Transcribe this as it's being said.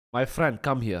My friend,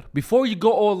 come here. Before you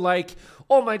go all like,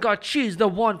 oh my god, she's the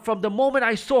one. From the moment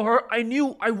I saw her, I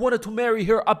knew I wanted to marry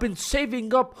her. I've been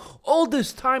saving up all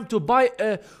this time to buy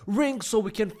a ring so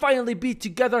we can finally be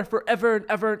together forever and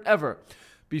ever and ever.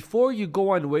 Before you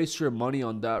go and waste your money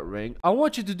on that ring, I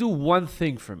want you to do one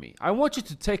thing for me. I want you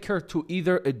to take her to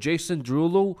either a Jason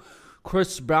Derulo,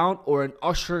 Chris Brown, or an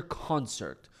Usher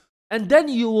concert. And then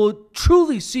you will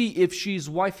truly see if she's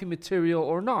wifey material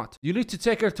or not. You need to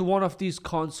take her to one of these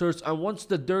concerts, and once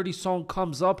the dirty song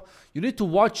comes up, you need to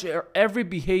watch her every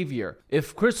behavior.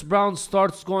 If Chris Brown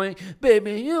starts going,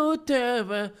 baby, you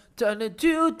never turn it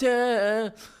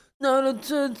to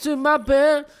to my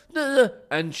bed,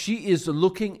 and she is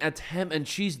looking at him and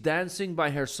she's dancing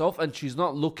by herself and she's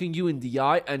not looking you in the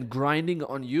eye and grinding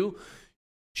on you,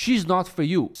 she's not for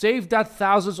you. Save that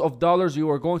thousands of dollars you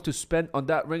are going to spend on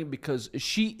that ring, because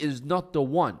she is not the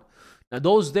one. Now,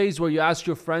 those days where you ask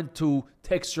your friend to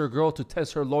text your girl to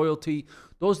test her loyalty,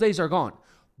 those days are gone.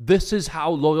 This is how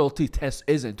loyalty test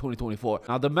is in 2024.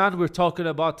 Now, the man we're talking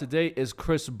about today is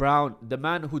Chris Brown, the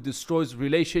man who destroys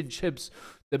relationships,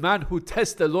 the man who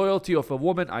tests the loyalty of a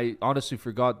woman. I honestly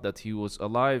forgot that he was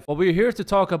alive. But we're here to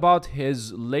talk about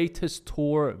his latest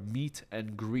tour, Meet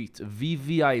and Greet,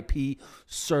 VVIP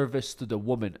service to the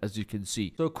woman, as you can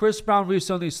see. So Chris Brown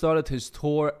recently started his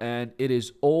tour and it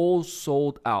is all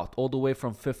sold out, all the way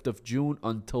from 5th of June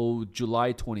until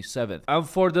July 27th. And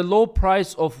for the low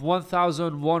price of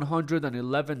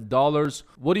 $1,111,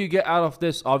 what do you get out of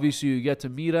this? Obviously, you get to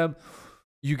meet him.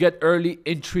 You get early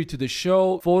entry to the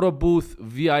show, photo booth,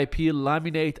 VIP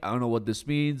laminate, I don't know what this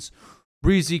means,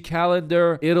 breezy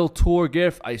calendar, it'll tour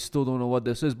gift, I still don't know what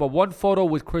this is, but one photo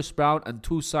with Chris Brown and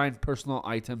 2 signed personal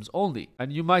items only.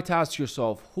 And you might ask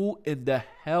yourself, who in the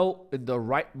hell in the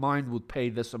right mind would pay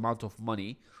this amount of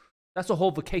money? That's a whole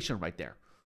vacation right there.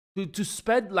 To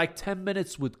spend like 10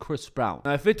 minutes with Chris Brown.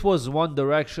 Now, if it was One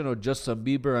Direction or Justin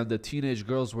Bieber and the teenage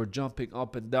girls were jumping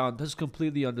up and down, that's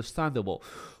completely understandable.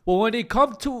 But when it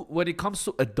comes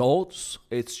to adults,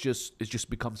 it just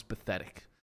becomes pathetic.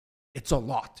 It's a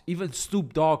lot. Even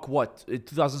Snoop Dogg, in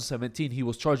 2017, he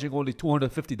was charging only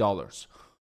 $250.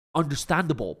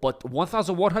 Understandable, but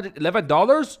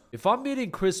 $1,111? If I'm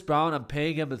meeting Chris Brown, I'm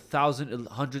paying him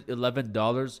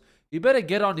 $1,111. He better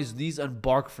get on his knees and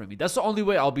bark for me. That's the only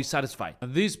way I'll be satisfied.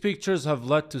 And these pictures have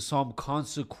led to some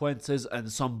consequences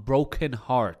and some broken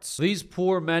hearts. These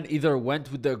poor men either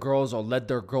went with their girls or let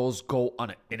their girls go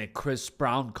in a Chris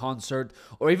Brown concert,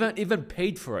 or even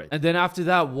paid for it. And then after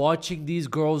that, watching these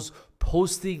girls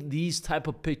posting these type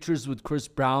of pictures with Chris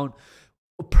Brown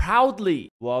proudly,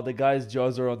 while the guy's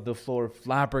jaws are on the floor,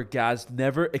 flabbergasted,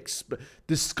 never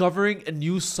discovering a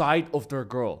new side of their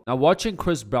girl. Now, watching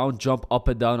Chris Brown jump up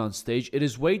and down on stage, it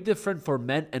is way different for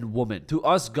men and women. To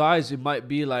us guys, it might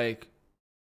be like,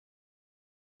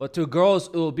 but to girls,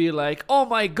 it will be like, oh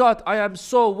my god, I am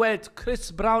so wet. Chris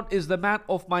Brown is the man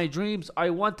of my dreams. I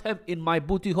want him in my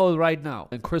booty hole right now.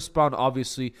 And Chris Brown,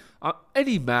 obviously,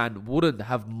 any man wouldn't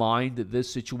have minded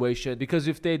this situation, because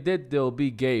if they did, they'll be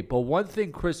gay. But one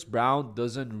thing Chris Brown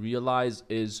doesn't realize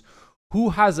is who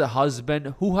has a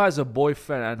husband, who has a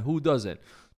boyfriend, and who doesn't.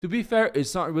 To be fair,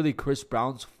 it's not really Chris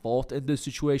Brown's fault in this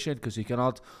situation, because he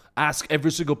cannot ask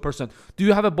every single person, do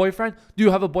you have a boyfriend? Do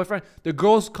you have a boyfriend? The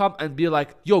girls come and be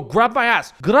like, yo, grab my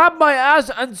ass. Grab my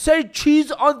ass and say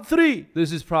cheese on 3.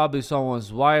 This is probably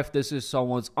someone's wife. This is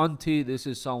someone's auntie. This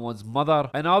is someone's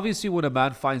mother. And obviously, when a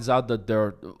man finds out that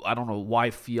their, I don't know,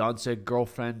 wife, fiance,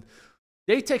 girlfriend,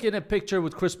 they take in a picture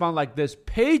with Chris Brown like this,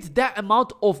 paid that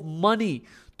amount of money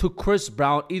to Chris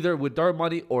Brown, either with their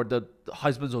money or the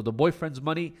husband's or the boyfriend's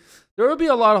money, there will be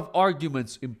a lot of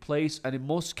arguments in place, and in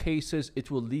most cases, it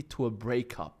will lead to a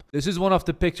breakup. This is one of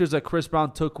the pictures that Chris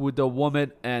Brown took with the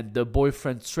woman, and the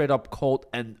boyfriend straight up called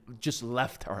and just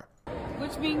left her.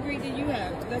 Which meet and greet did you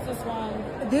have? This is from...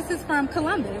 This is from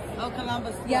Columbus. Oh,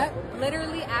 Columbus. Yep.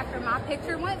 Literally, after my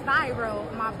picture went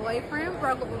viral, my boyfriend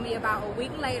broke up with me about a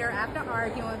week later after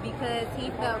arguing because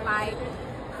he felt like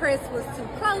Chris was too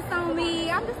close on me.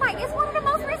 I'm just like, it's one of the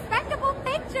most respectable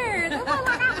pictures. It wasn't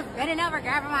like I was bending over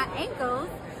grabbing my ankles.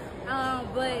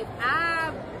 But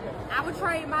I would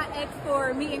trade my ex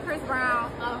for meeting Chris Brown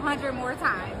 100 more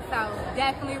times. So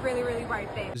definitely really, really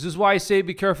worth it. This is why I say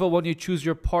be careful when you choose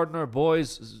your partner,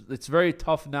 boys. It's very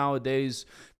tough nowadays,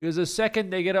 because the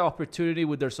second they get an opportunity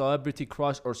with their celebrity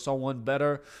crush or someone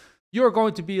better, you're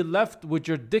going to be left with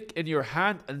your dick in your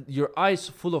hand and your eyes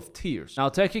full of tears. Now,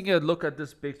 taking a look at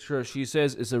this picture, she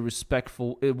says is a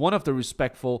respectful, one of the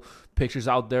respectful pictures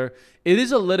out there. It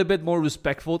is a little bit more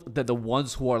respectful than the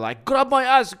ones who are like, grab my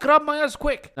ass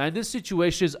quick. Now, in this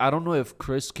situation, I don't know if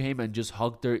Chris came and just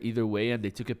hugged her either way and they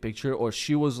took a picture, or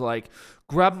she was like,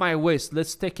 grab my waist,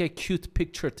 let's take a cute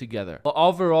picture together. But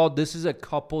overall, this is a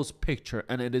couple's picture,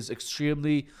 and it is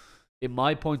extremely, in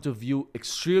my point of view,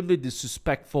 extremely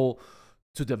disrespectful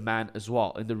to the man as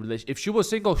well in the relation. If she was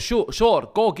single,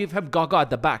 sure, go give him gaga at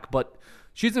the back, but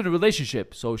she's in a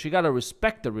relationship, so she gotta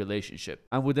respect the relationship.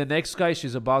 And with the next guy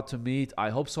she's about to meet, I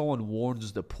hope someone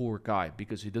warns the poor guy,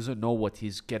 because he doesn't know what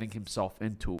he's getting himself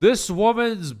into. This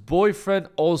woman's boyfriend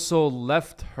also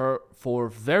left her for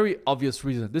very obvious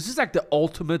reasons. This is like the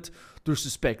ultimate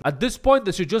disrespect. At this point,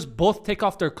 they should just both take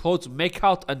off their clothes, make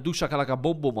out, and do shakalaka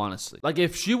boom boom, honestly. Like,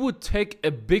 if she would take a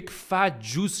big, fat,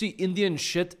 juicy Indian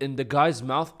shit in the guy's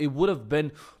mouth, it would have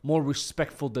been more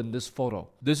respectful than this photo.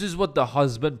 This is what the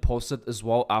husband posted as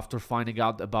well after finding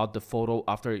out about the photo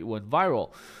after it went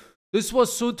viral. This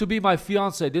was soon to be my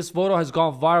fiance. This photo has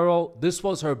gone viral. This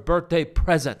was her birthday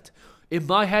present. In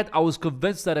my head, I was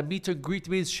convinced that a meet and greet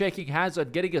means shaking hands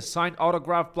and getting a signed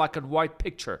autograph black and white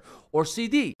picture or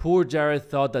CD. Poor Jared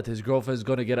thought that his girlfriend's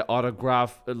gonna get an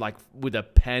autograph like with a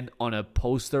pen on a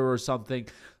poster or something.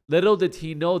 Little did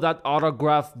he know that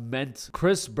autograph meant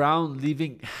Chris Brown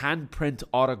leaving handprint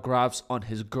autographs on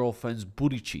his girlfriend's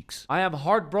booty cheeks. I am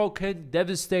heartbroken,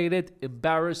 devastated,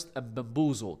 embarrassed, and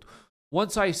bamboozled.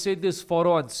 Once I seen this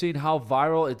photo and seen how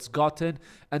viral it's gotten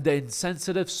and the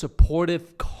insensitive,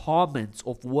 supportive comments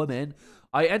of women,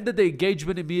 I ended the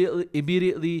engagement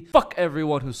immediately. Fuck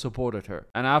everyone who supported her.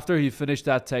 And after he finished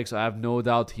that text, I have no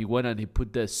doubt he went and he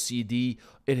put the CD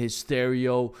in his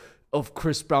stereo of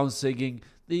Chris Brown singing,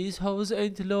 "These hoes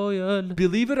ain't loyal."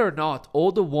 Believe it or not,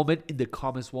 all the women in the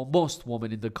comments, well, most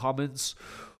women in the comments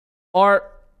are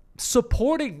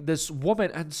supporting this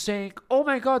woman and saying, oh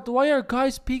my god, why are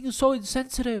guys being so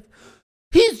insensitive?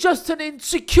 He's just an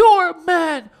insecure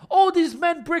man. All these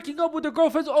men breaking up with their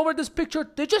girlfriends over this picture,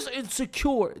 they're just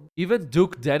insecure. Even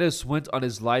Duke Dennis went on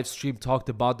his live stream, talked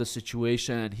about the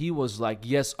situation, and he was like,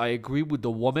 yes, I agree with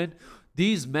the woman.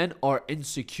 These men are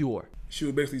insecure. She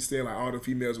was basically saying, like, all the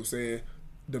females were saying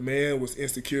the man was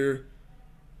insecure,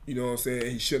 you know what I'm saying,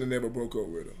 and he should have never broke up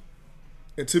with her.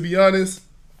 And to be honest,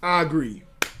 I agree.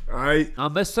 All right. Now,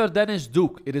 Mr. Dennis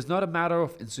Duke, it is not a matter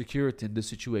of insecurity in this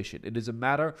situation. It is a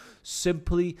matter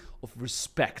simply of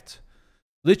respect.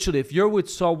 Literally, if you're with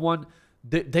someone,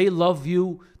 they love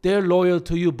you, they're loyal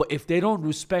to you, but if they don't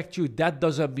respect you, that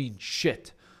doesn't mean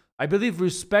shit. I believe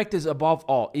respect is above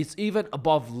all. It's even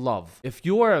above love. If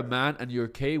you are a man and you're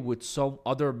okay with some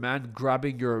other man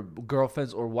grabbing your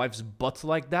girlfriend's or wife's butt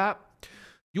like that,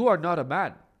 you are not a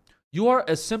man. You are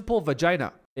a simple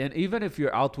vagina. And even if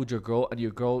you're out with your girl and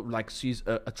your girl like sees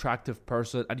an attractive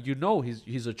person and you know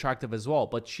he's attractive as well,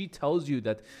 but she tells you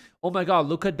that, oh my god,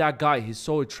 look at that guy, he's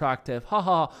so attractive,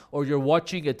 haha. Or you're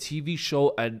watching a TV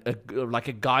show and like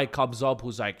a guy comes up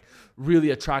who's like really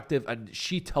attractive and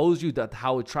she tells you that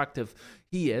how attractive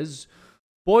he is.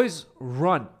 Boys,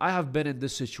 run. I have been in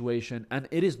this situation and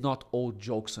it is not all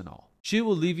jokes and all. She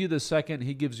will leave you the second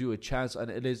he gives you a chance, and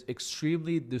it is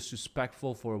extremely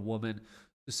disrespectful for a woman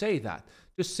to say that.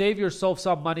 Just save yourself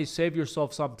some money, save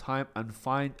yourself some time, and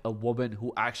find a woman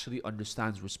who actually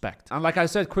understands respect. And like I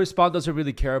said, Chris Brown doesn't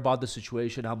really care about the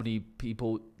situation, how many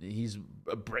people he's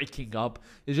breaking up.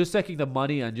 He's just taking the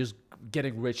money and just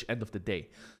getting rich end of the day.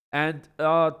 And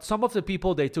some of the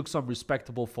people, they took some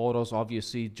respectable photos,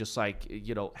 obviously, just like,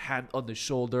 you know, hand on the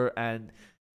shoulder and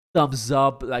thumbs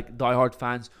up, like diehard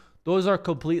fans. Those are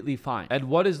completely fine. And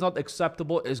what is not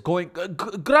acceptable is going,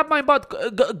 grab my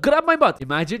butt, grab my butt.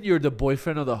 Imagine you're the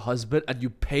boyfriend or the husband and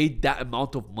you paid that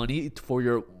amount of money for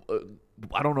your,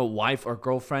 I don't know, wife or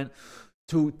girlfriend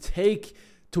to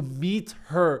meet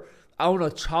her, I don't know,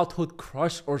 childhood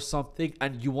crush or something.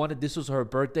 And you wanted, this was her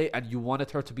birthday and you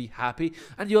wanted her to be happy.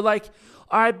 And you're like,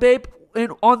 all right, babe,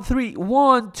 and on 3,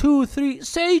 1, 2, 3,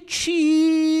 say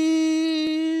cheese.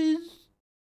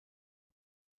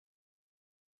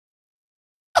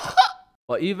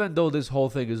 But even though this whole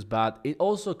thing is bad, it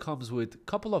also comes with a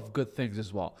couple of good things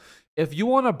as well. If you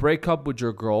want to break up with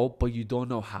your girl, but you don't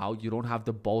know how, you don't have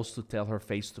the balls to tell her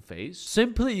face to face,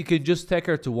 simply you can just take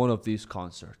her to one of these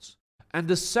concerts. And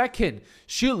the second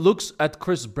she looks at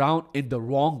Chris Brown in the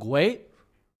wrong way,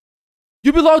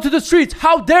 You belong to the streets.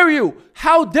 How dare you?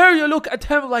 How dare you look at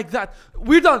him like that?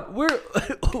 We're done.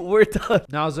 We're done.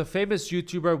 Now, as a famous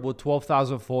YouTuber with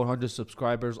 12,400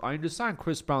 subscribers, I understand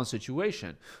Chris Brown's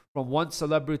situation from one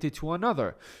celebrity to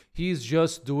another. He's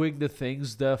just doing the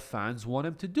things the fans want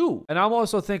him to do. And I'm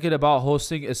also thinking about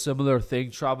hosting a similar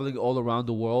thing, traveling all around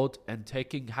the world and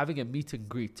having a meet and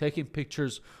greet, taking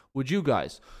pictures with you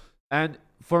guys. And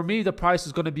for me, the price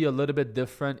is going to be a little bit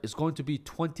different. It's going to be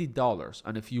 $20.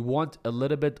 And if you want a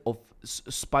little bit of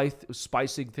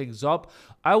spicing things up,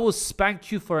 I will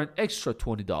spank you for an extra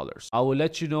 $20. I will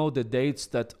let you know the dates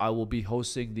that I will be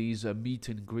hosting these meet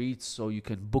and greets, so you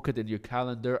can book it in your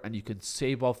calendar and you can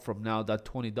save up from now that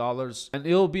 $20. And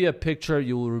it'll be a picture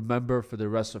you will remember for the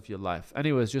rest of your life.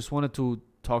 Anyways, just wanted to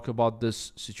talk about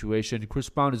this situation. Chris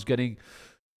Brown is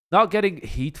not getting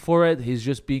heat for it. He's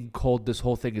just being called. This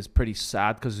whole thing is pretty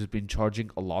sad because he's been charging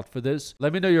a lot for this.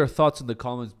 Let me know your thoughts in the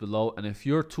comments below. And if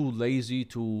you're too lazy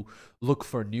to look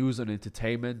for news and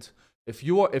entertainment, if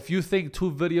you think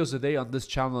 2 videos a day on this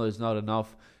channel is not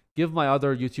enough, give my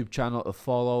other YouTube channel a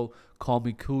follow. Call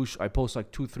me Koosh. I post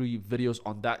like 2-3 videos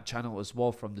on that channel as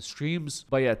well from the streams.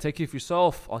 But yeah, take care of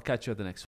yourself. I'll catch you at the next one.